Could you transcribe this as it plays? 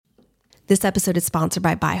This episode is sponsored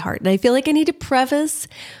by ByHeart, and I feel like I need to preface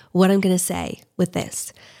what I'm going to say with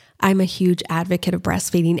this. I'm a huge advocate of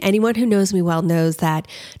breastfeeding. Anyone who knows me well knows that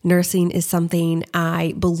nursing is something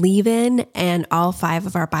I believe in, and all 5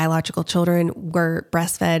 of our biological children were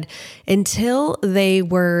breastfed until they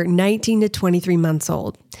were 19 to 23 months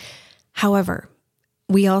old. However,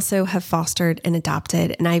 we also have fostered and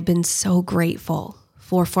adopted, and I've been so grateful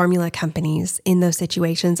for formula companies in those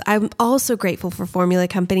situations. I'm also grateful for formula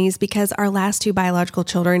companies because our last 2 biological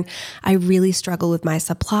children, I really struggled with my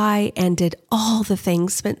supply and did all the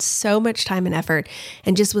things, spent so much time and effort,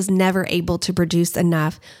 and just was never able to produce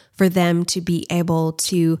enough for them to be able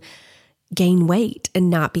to gain weight and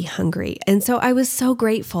not be hungry. And so I was so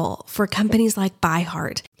grateful for companies like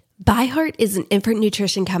ByHeart. ByHeart is an infant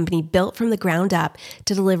nutrition company built from the ground up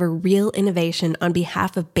to deliver real innovation on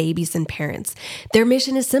behalf of babies and parents. Their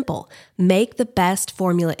mission is simple: make the best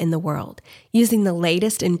formula in the world. Using the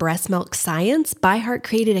latest in breast milk science, ByHeart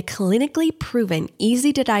created a clinically proven,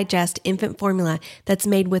 easy to digest infant formula that's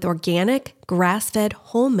made with organic, grass-fed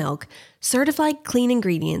whole milk, certified clean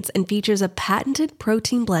ingredients, and features a patented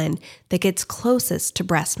protein blend that gets closest to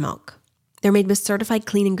breast milk. They're made with certified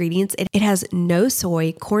clean ingredients. It has no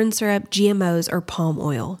soy, corn syrup, GMOs, or palm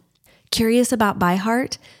oil. Curious about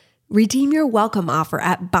ByHeart? Redeem your welcome offer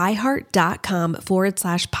at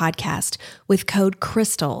byheart.com/podcast with code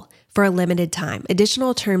CRYSTAL for a limited time.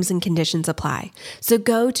 Additional terms and conditions apply. So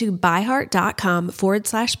go to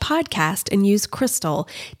byheart.com/podcast and use CRYSTAL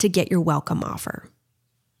to get your welcome offer.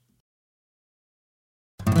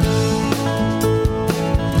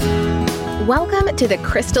 Welcome to the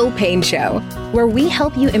Crystal Paine Show, where we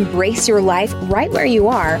help you embrace your life right where you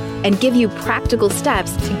are and give you practical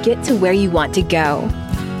steps to get to where you want to go.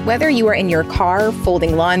 Whether you are in your car,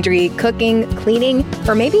 folding laundry, cooking, cleaning,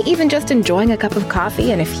 or maybe even just enjoying a cup of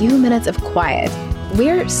coffee and a few minutes of quiet,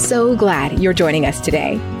 we're so glad you're joining us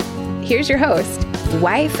today. Here's your host,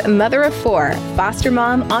 wife, mother of 4, foster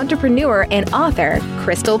mom, entrepreneur, and author,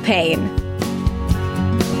 Crystal Paine.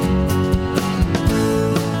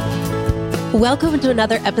 Welcome to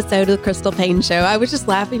another episode of the Crystal Paine Show. I was just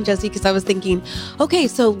laughing, Jesse, because I was thinking, okay,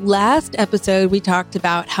 so last episode we talked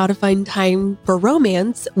about how to find time for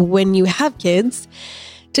romance when you have kids.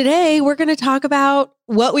 Today, we're going to talk about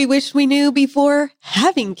what we wish we knew before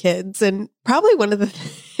having kids. And probably one of the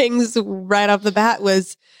things right off the bat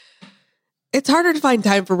was it's harder to find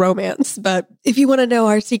time for romance. But if you want to know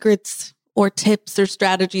our secrets or tips or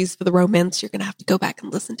strategies for the romance, you're going to have to go back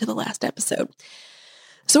and listen to the last episode.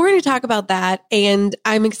 So we're going to talk about that, and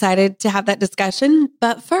I'm excited to have that discussion.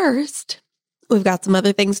 But first, we've got some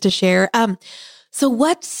other things to share. So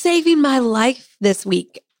what's saving my life this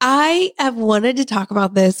week? I have wanted to talk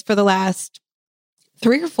about this for the last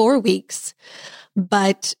 3 or 4 weeks,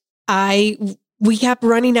 but we kept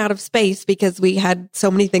running out of space because we had so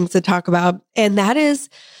many things to talk about. And that is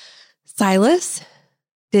Silas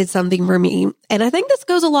did something for me. And I think this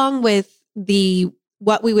goes along with the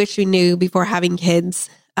what we wish we knew before having kids.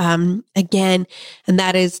 Again, and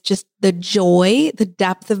that is just the joy, the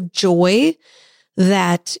depth of joy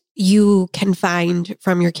that you can find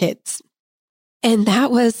from your kids. And that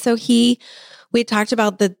was, we talked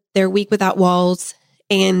about their week without walls,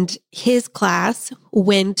 and his class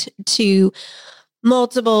went to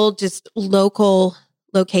multiple just local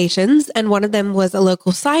locations. And one of them was a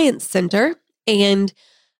local science center, and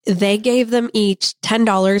they gave them each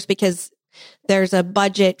 $10 because there's a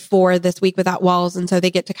budget for this week without walls. And so they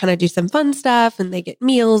get to kind of do some fun stuff, and they get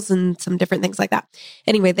meals and some different things like that.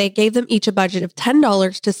 Anyway, they gave them each a budget of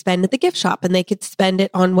 $10 to spend at the gift shop, and they could spend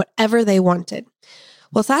it on whatever they wanted.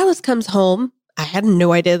 Well, Silas comes home. I had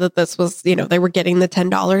no idea that this was, they were getting the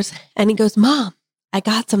 $10. And he goes, "Mom, I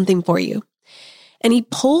got something for you." And he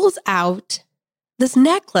pulls out this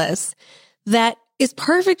necklace that is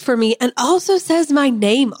perfect for me and also says my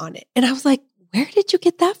name on it. And I was like, "Where did you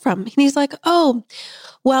get that from?" And he's like, "Oh,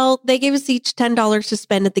 well, they gave us each $10 to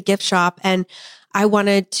spend at the gift shop, and I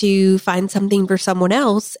wanted to find something for someone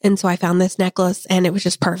else. And so I found this necklace, and it was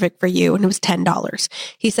just perfect for you. And it was $10.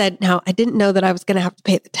 He said, "Now, I didn't know that I was going to have to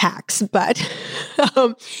pay the tax, but,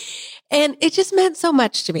 and it just meant so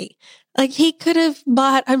much to me. Like, he could have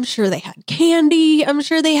bought, I'm sure they had candy. I'm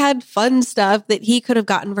sure they had fun stuff that he could have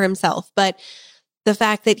gotten for himself. But the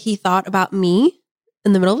fact that he thought about me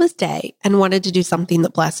in the middle of his day and wanted to do something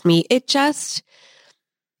that blessed me, it just,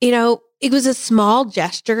 it was a small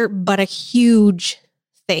gesture, but a huge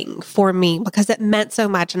thing for me because it meant so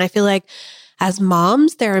much. And I feel like as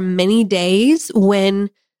moms, there are many days when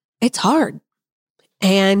it's hard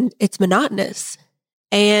and it's monotonous.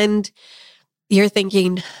 And you're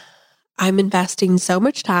thinking, I'm investing so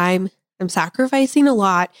much time, I'm sacrificing a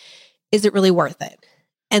lot, is it really worth it?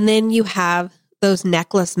 And then you have those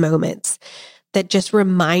necklace moments that just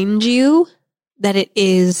remind you that it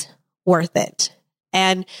is worth it.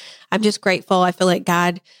 And I'm just grateful. I feel like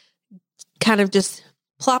God kind of just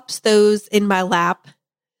plops those in my lap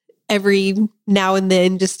every now and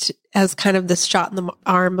then, just as kind of this shot in the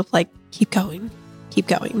arm of like, keep going, keep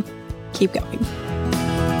going, keep going.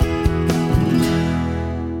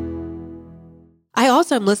 I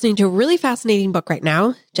also am listening to a really fascinating book right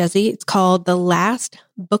now, Jesse. It's called The Last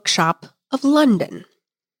Bookshop of London.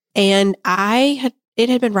 And it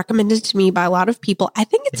had been recommended to me by a lot of people. I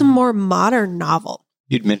think it's a more modern novel.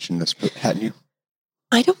 You'd mentioned this book, hadn't you?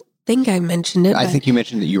 I don't think I mentioned it. I think you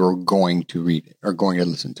mentioned that you were going to read it or going to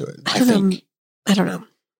listen to it. I don't know.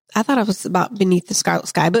 I thought it was about Beneath the Scarlet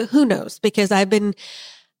Sky, but who knows? Because I've been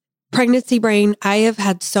pregnancy brain. I have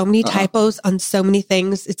had so many typos on so many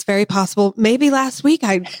things. It's very possible. Maybe last week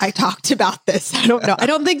I talked about this. I don't know. I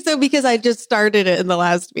don't think so because I just started it in the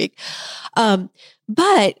last week.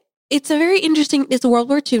 But it's it's a World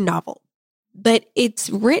War II novel, but it's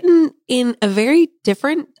written in a very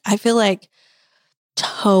different, I feel like,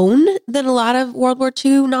 tone than a lot of World War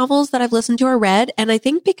II novels that I've listened to or read. And I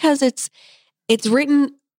think because it's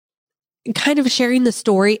written kind of sharing the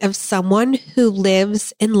story of someone who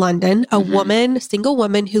lives in London, a single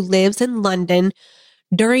woman who lives in London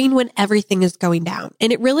during when everything is going down.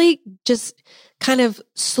 And it really just kind of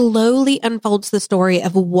slowly unfolds the story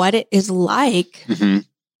of what it is like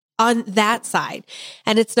on that side.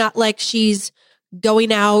 And it's not like she's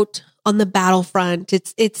going out on the battlefront.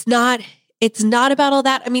 It's not about all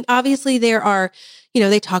that. I mean, obviously there are,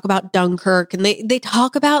 they talk about Dunkirk and they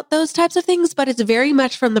talk about those types of things, but it's very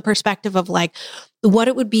much from the perspective of like what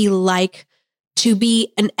it would be like to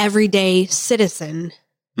be an everyday citizen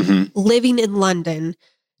living in London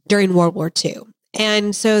during World War II.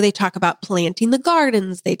 And so they talk about planting the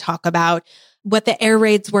gardens. They talk about what the air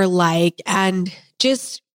raids were like and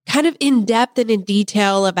just kind of in depth and in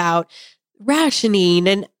detail about rationing.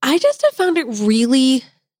 And I just have found it really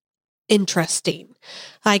interesting,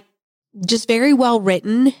 like just very well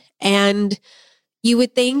written. And you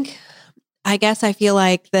would think, I guess I feel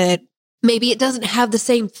like that maybe it doesn't have the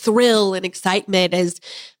same thrill and excitement as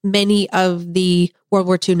many of the World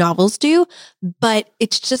War II novels do, but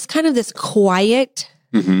it's just kind of this quiet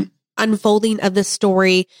unfolding of the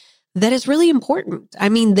story that is really important. I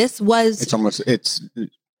mean, it's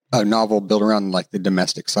a novel built around like the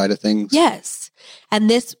domestic side of things. Yes. And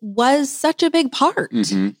this was such a big part.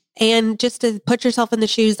 And just to put yourself in the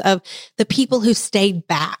shoes of the people who stayed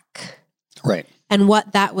back. Right. And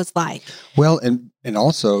what that was like. Well, and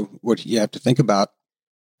also what you have to think about,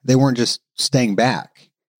 they weren't just staying back.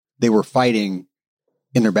 They were fighting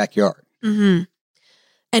in their backyard. And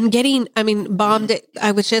bombed.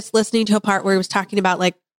 I was just listening to a part where he was talking about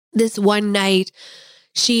like this one night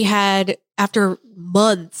she had, after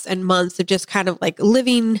months and months of just kind of like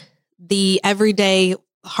living the everyday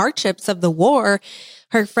hardships of the war,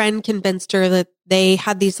 her friend convinced her that they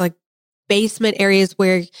had these like basement areas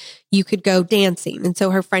where you could go dancing. And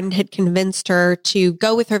so her friend had convinced her to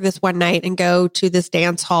go with her this one night and go to this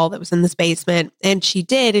dance hall that was in this basement. And she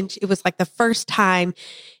did. And it was like the first time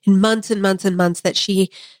in months and months and months that she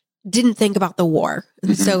didn't think about the war.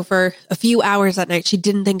 And so for a few hours that night, she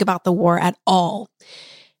didn't think about the war at all.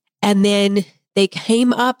 And then they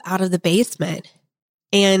came up out of the basement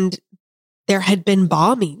and there had been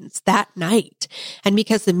bombings that night. And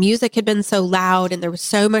because the music had been so loud and there was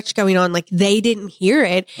so much going on, like they didn't hear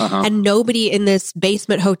it. And nobody in this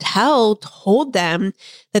basement hotel told them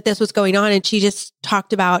that this was going on. And she just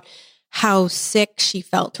talked about how sick she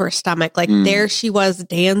felt to her stomach. Like there she was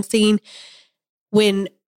dancing when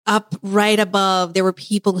up right above there were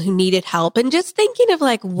people who needed help, and just thinking of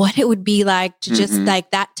like what it would be like to just like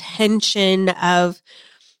that tension of,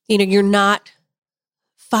 you're not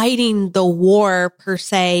fighting the war per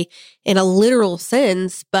se in a literal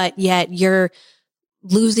sense, but yet you're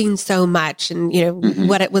losing so much, and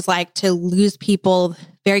what it was like to lose people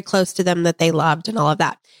very close to them that they loved and all of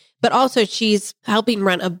that. But also she's helping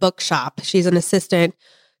run a bookshop. She's an assistant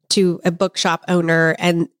to a bookshop owner.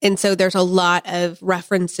 And so there's a lot of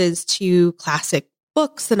references to classic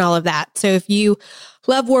books and all of that. So if you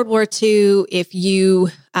love World War II, if you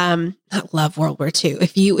not love World War II,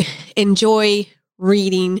 if you enjoy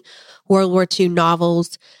reading World War II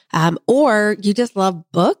novels, or you just love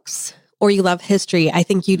books or you love history, I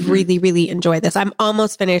think you'd really, really enjoy this. I'm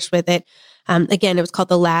almost finished with it. Again, it was called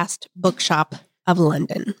The Last Bookshop of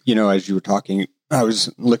London. As you were talking, I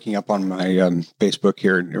was looking up on my Facebook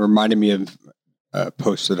here, and it reminded me of a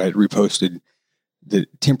post that I had reposted, the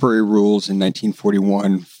temporary rules in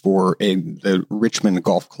 1941 for the Richmond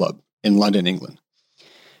Golf Club. in London, England.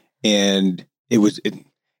 And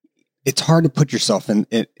it's hard to put yourself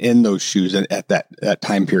in those shoes at that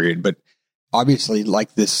time period. But obviously,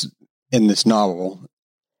 like this in this novel,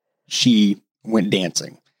 she went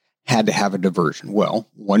dancing, had to have a diversion. Well,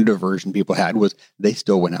 one diversion people had was they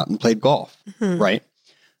still went out and played golf, right?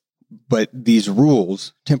 But these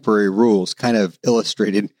rules, temporary rules, kind of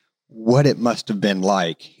illustrated what it must have been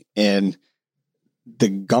like and the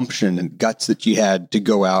gumption and guts that you had to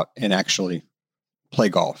go out and actually play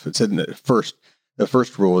golf. It said in the first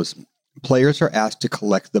rule is players are asked to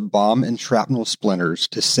collect the bomb and shrapnel splinters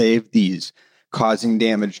to save these from causing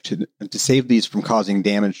damage to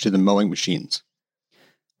the mowing machines.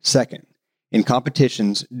 Second, in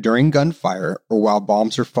competitions during gunfire or while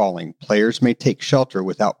bombs are falling, players may take shelter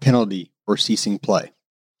without penalty or ceasing play.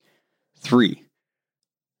 3.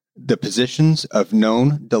 The positions of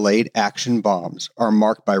known delayed action bombs are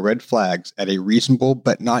marked by red flags at a reasonable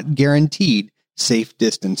but not guaranteed safe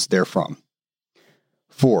distance therefrom.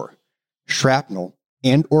 4. Shrapnel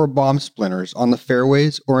and or bomb splinters on the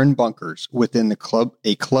fairways or in bunkers within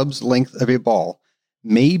a club's length of a ball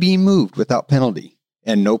may be moved without penalty,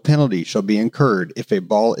 and no penalty shall be incurred if a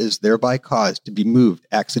ball is thereby caused to be moved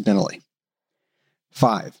accidentally.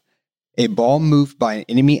 5. A ball moved by an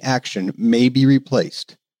enemy action may be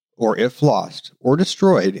replaced, or if lost or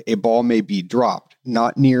destroyed, a ball may be dropped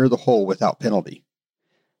not near the hole without penalty.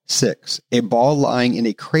 6. A ball lying in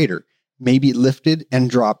a crater may be lifted and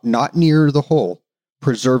dropped not near the hole,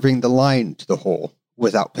 preserving the line to the hole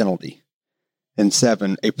without penalty. And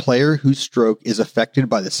 7, a player whose stroke is affected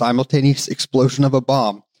by the simultaneous explosion of a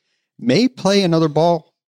bomb may play another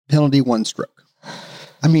ball, penalty 1 stroke.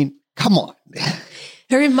 I mean, come on.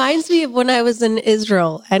 It reminds me of when I was in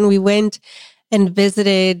Israel and we went and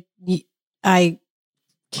visited, I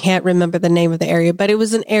can't remember the name of the area, but it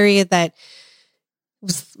was an area that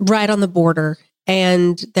was right on the border.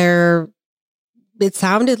 And it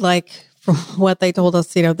sounded like, from what they told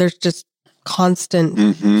us, there's just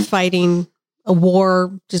constant fighting, a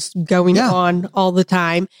war just going on all the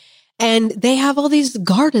time. And they have all these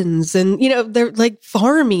gardens and, they're like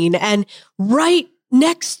farming, and right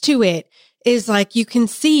next to it is like, you can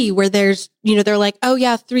see where there's, they're like, oh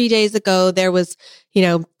yeah, 3 days ago there was,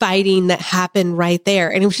 fighting that happened right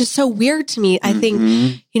there. And it was just so weird to me. I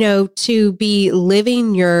think, to be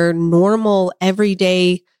living your normal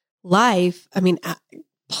everyday life, I mean,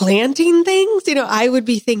 planting things, I would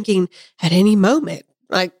be thinking at any moment,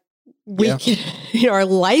 like we can, our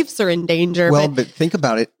lives are in danger. Well, but think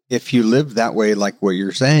about it. If you lived that way, like what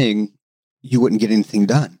you're saying, you wouldn't get anything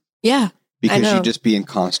done. Yeah. Because you'd just be in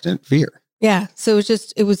constant fear. Yeah. So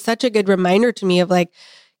it was such a good reminder to me of like,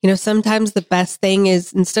 sometimes the best thing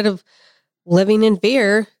is, instead of living in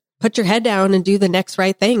fear, put your head down and do the next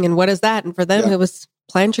right thing. And what is that? And for them, it was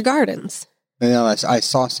plant your gardens. I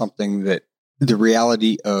saw something that the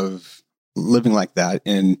reality of living like that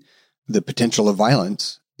and the potential of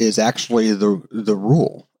violence is actually the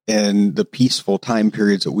rule, and the peaceful time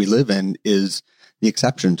periods that we live in is the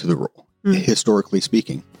exception to the rule, historically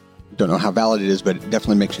speaking. Don't know how valid it is, but it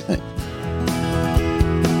definitely makes you think.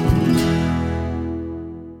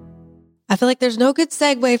 I feel like there's no good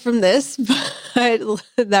segue from this,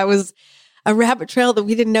 but that was a rabbit trail that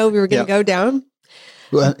we didn't know we were going to go down.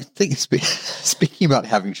 Well, speaking about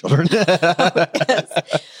having children.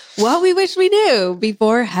 Yes. Well, we wish we knew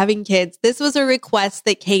before having kids. This was a request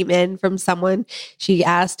that came in from someone. She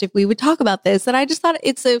asked if we would talk about this. And I just thought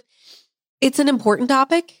it's an important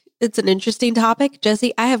topic. It's an interesting topic.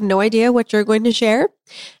 Jesse, I have no idea what you're going to share.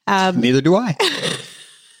 Neither do I.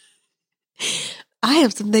 I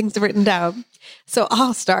have some things written down. So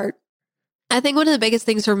I'll start. I think one of the biggest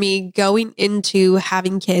things for me going into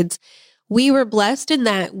having kids, we were blessed in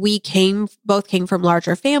that we both came from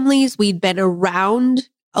larger families. We'd been around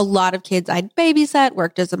a lot of kids. I'd babysat,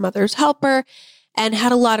 worked as a mother's helper, and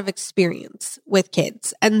had a lot of experience with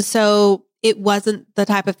kids. And so it wasn't the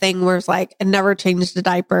type of thing where it's like, I never changed a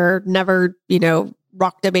diaper, never,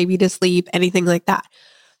 rocked a baby to sleep, anything like that.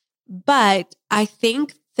 But I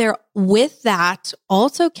think with that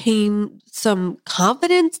also came some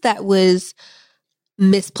confidence that was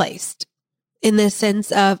misplaced, in the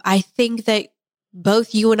sense of, I think that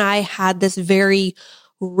both you and I had this very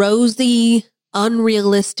rosy,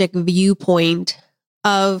 unrealistic viewpoint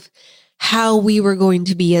of how we were going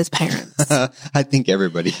to be as parents. I think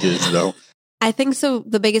everybody is, though. I think so.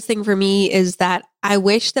 The biggest thing for me is that I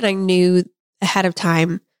wish that I knew ahead of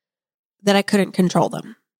time that I couldn't control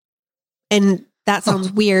them. And that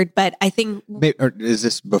sounds weird, but I think... Is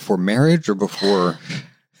this before marriage or before...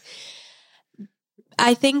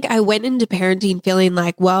 I think I went into parenting feeling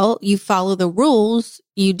like, well, you follow the rules,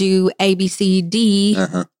 you do A, B, C, D,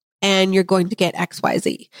 and you're going to get X, Y,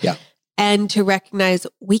 Z. Yeah. And to recognize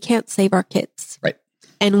we can't save our kids. Right.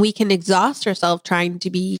 And we can exhaust ourselves trying to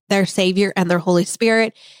be their savior and their Holy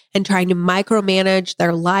Spirit and trying to micromanage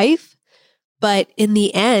their life. But in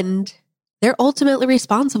the end, they're ultimately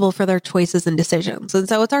responsible for their choices and decisions. And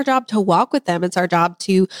so it's our job to walk with them. It's our job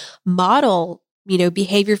to model,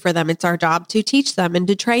 behavior for them. It's our job to teach them and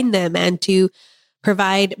to train them and to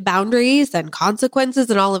provide boundaries and consequences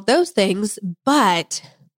and all of those things. But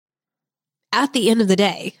at the end of the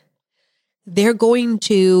day, they're going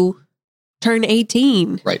to turn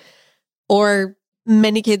 18. Right. Or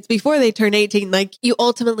many kids before they turn 18. Like, you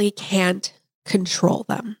ultimately can't control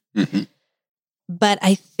them. Mm-hmm. But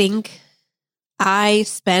I think I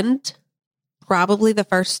spent probably the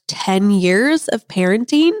first 10 years of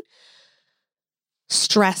parenting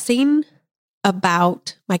stressing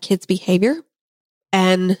about my kids' behavior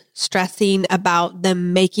and stressing about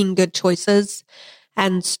them making good choices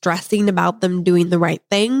and stressing about them doing the right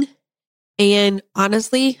thing. And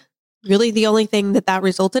honestly, really the only thing that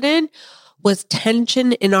resulted in was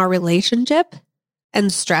tension in our relationship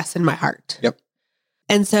and stress in my heart. Yep.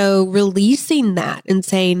 And so releasing that and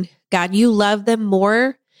saying, God, you love them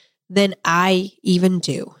more than I even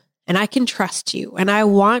do. And I can trust you. And I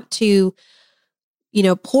want to,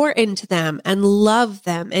 pour into them and love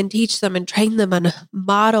them and teach them and train them and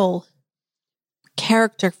model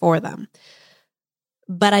character for them.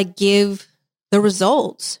 But I give the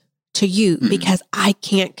results to you because I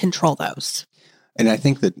can't control those. And I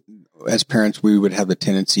think that as parents, we would have the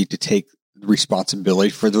tendency to take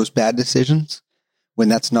responsibility for those bad decisions when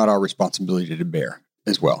that's not our responsibility to bear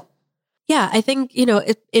as well. Yeah, I think,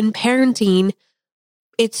 in parenting,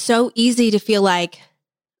 it's so easy to feel like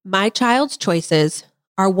my child's choices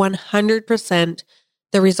are 100%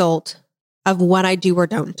 the result of what I do or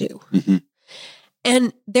don't do. Mm-hmm.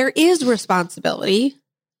 And there is responsibility.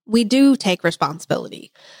 We do take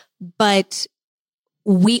responsibility, but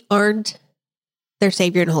we aren't their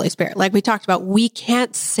Savior and Holy Spirit. Like we talked about, we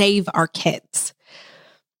can't save our kids.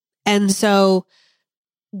 And so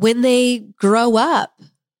when they grow up,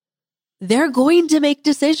 they're going to make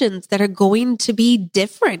decisions that are going to be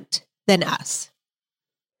different than us.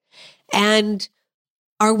 And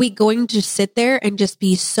are we going to sit there and just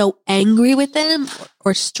be so angry with them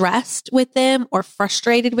or stressed with them or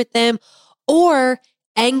frustrated with them or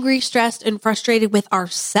angry, stressed, and frustrated with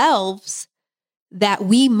ourselves that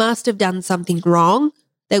we must have done something wrong,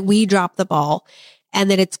 that we dropped the ball,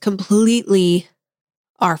 and that it's completely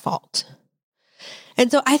our fault?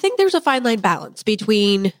 And so I think there's a fine line balance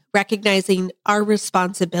between recognizing our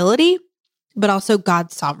responsibility, but also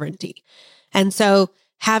God's sovereignty. And so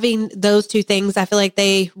having those two things, I feel like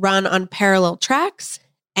they run on parallel tracks.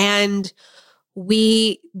 And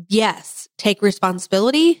we, yes, take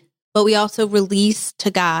responsibility, but we also release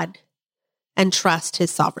to God and trust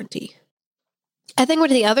His sovereignty. I think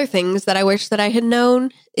one of the other things that I wish that I had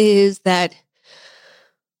known is that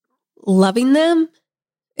loving them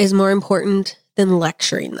is more important than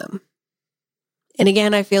lecturing them. And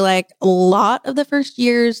again, I feel like a lot of the first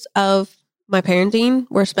years of my parenting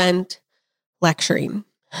were spent lecturing.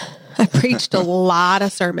 I preached a lot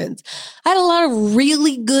of sermons. I had a lot of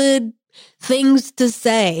really good things to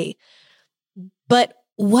say. But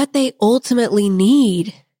what they ultimately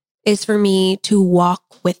need is for me to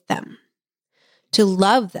walk with them, to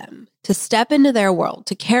love them, to step into their world,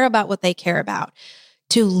 to care about what they care about,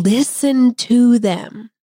 to listen to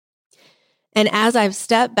them. And as I've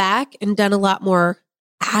stepped back and done a lot more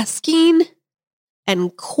asking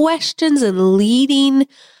and questions and leading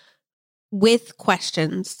with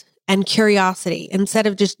questions and curiosity instead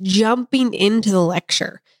of just jumping into the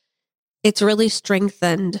lecture, it's really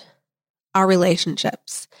strengthened our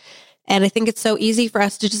relationships. And I think it's so easy for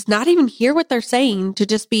us to just not even hear what they're saying, to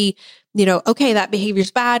just be, okay, that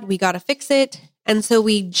behavior's bad, we got to fix it. And so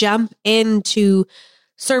we jump into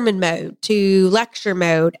sermon mode, to lecture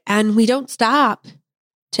mode, and we don't stop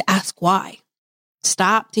to ask why.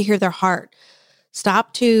 Stop to hear their heart.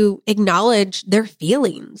 Stop to acknowledge their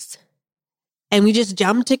feelings. And we just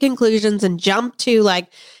jump to conclusions and jump to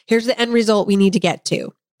here's the end result we need to get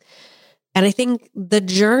to. And I think the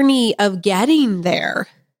journey of getting there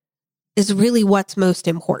is really what's most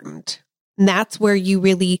important. And that's where you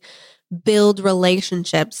really build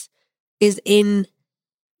relationships, is in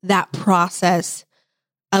that process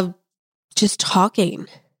of just talking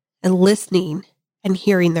and listening and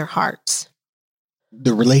hearing their hearts.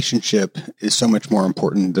 The relationship is so much more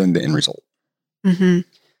important than the end result. Mm-hmm.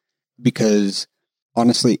 Because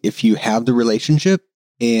honestly, if you have the relationship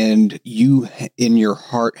and you in your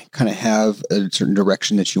heart kind of have a certain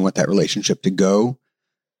direction that you want that relationship to go,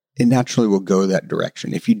 it naturally will go that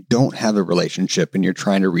direction. If you don't have a relationship and you're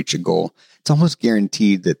trying to reach a goal, it's almost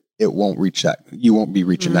guaranteed that it won't reach that. You won't be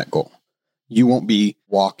reaching that goal. You won't be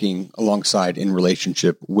walking alongside in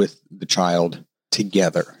relationship with the child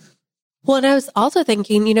together. Well, and I was also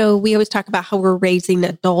thinking, we always talk about how we're raising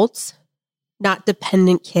adults, not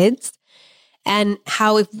dependent kids, and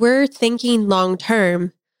how if we're thinking long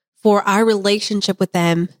term for our relationship with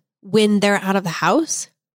them when they're out of the house,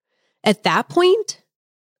 at that point,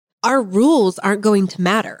 our rules aren't going to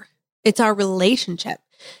matter. It's our relationship,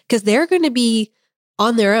 because they're going to be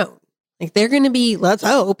on their own. Like they're going to be, let's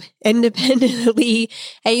hope, independently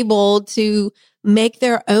able to make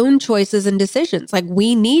their own choices and decisions. Like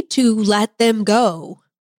we need to let them go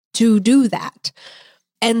to do that.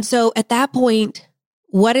 And so at that point,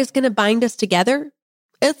 what is going to bind us together?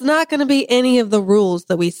 It's not going to be any of the rules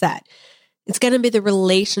that we set. It's going to be the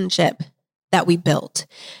relationship that we built.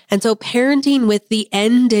 And so parenting with the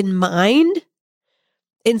end in mind,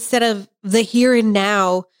 instead of the here and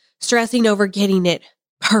now, stressing over getting it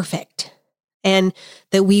perfect, and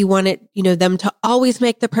that we wanted, them to always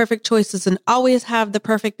make the perfect choices and always have the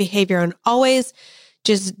perfect behavior and always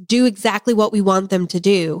just do exactly what we want them to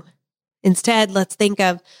do. Instead, let's think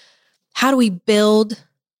of how do we build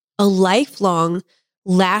a lifelong,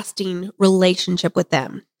 lasting relationship with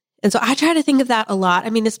them. And so I try to think of that a lot.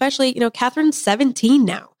 I mean, especially, Catherine's 17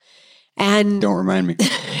 now. And don't remind me.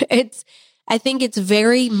 I think it's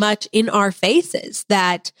very much in our faces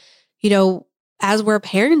that, as we're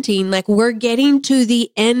parenting, like we're getting to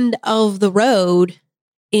the end of the road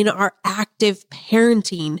in our active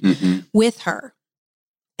parenting with her.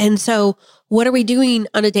 And so what are we doing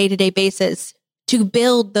on a day-to-day basis to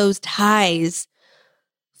build those ties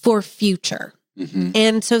for future?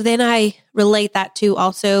 And so then I relate that to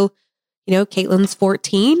also, Caitlin's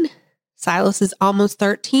 14, Silas is almost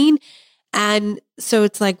 13. And so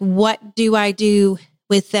it's like, what do I do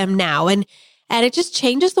with them now? And it just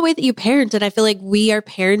changes the way that you parent. And I feel like we are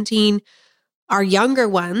parenting our younger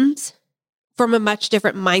ones from a much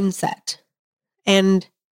different mindset. And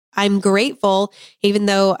I'm grateful, even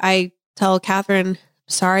though I tell Catherine,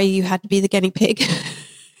 sorry, you had to be the guinea pig.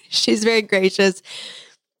 She's very gracious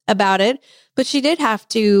about it. But she did have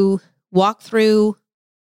to walk through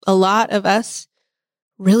a lot of us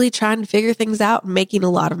really trying to figure things out and making a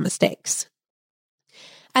lot of mistakes.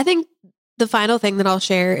 I think the final thing that I'll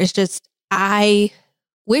share is just, I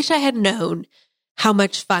wish I had known how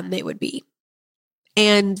much fun they would be.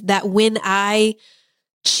 And that when I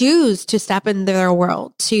choose to step in their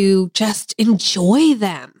world, to just enjoy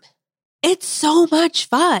them, it's so much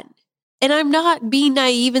fun. And I'm not being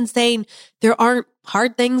naive and saying there aren't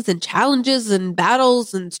hard things and challenges and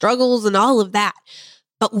battles and struggles and all of that.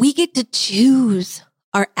 But we get to choose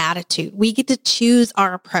our attitude. We get to choose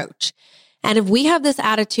our approach. And if we have this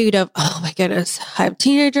attitude of, oh my goodness, I have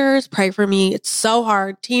teenagers, pray for me. It's so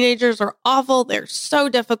hard. Teenagers are awful. They're so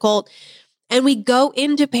difficult. And we go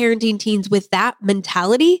into parenting teens with that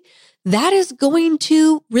mentality, that is going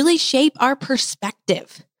to really shape our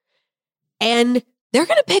perspective. And they're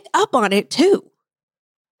going to pick up on it too.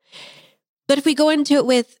 But if we go into it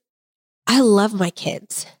with, I love my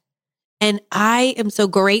kids and I am so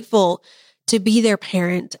grateful to be their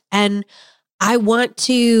parent and I want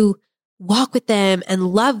to walk with them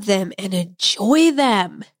and love them and enjoy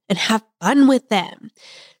them and have fun with them.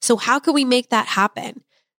 So how can we make that happen?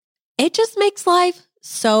 It just makes life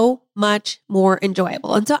so much more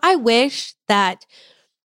enjoyable. And so I wish that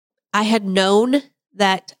I had known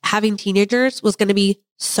that having teenagers was going to be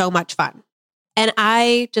so much fun. And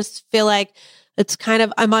I just feel like it's kind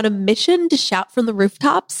of, I'm on a mission to shout from the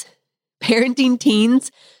rooftops. Parenting teens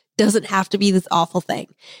doesn't have to be this awful thing.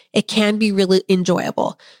 It can be really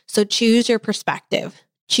enjoyable. So choose your perspective,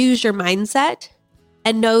 choose your mindset,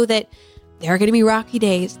 and know that there are going to be rocky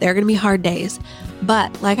days. There are going to be hard days.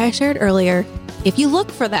 But like I shared earlier, if you look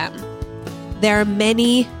for them, there are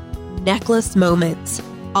many necklace moments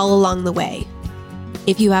all along the way,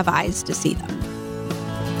 if you have eyes to see them.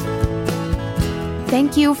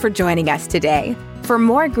 Thank you for joining us today. For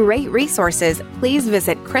more great resources, please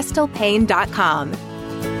visit crystalpaine.com.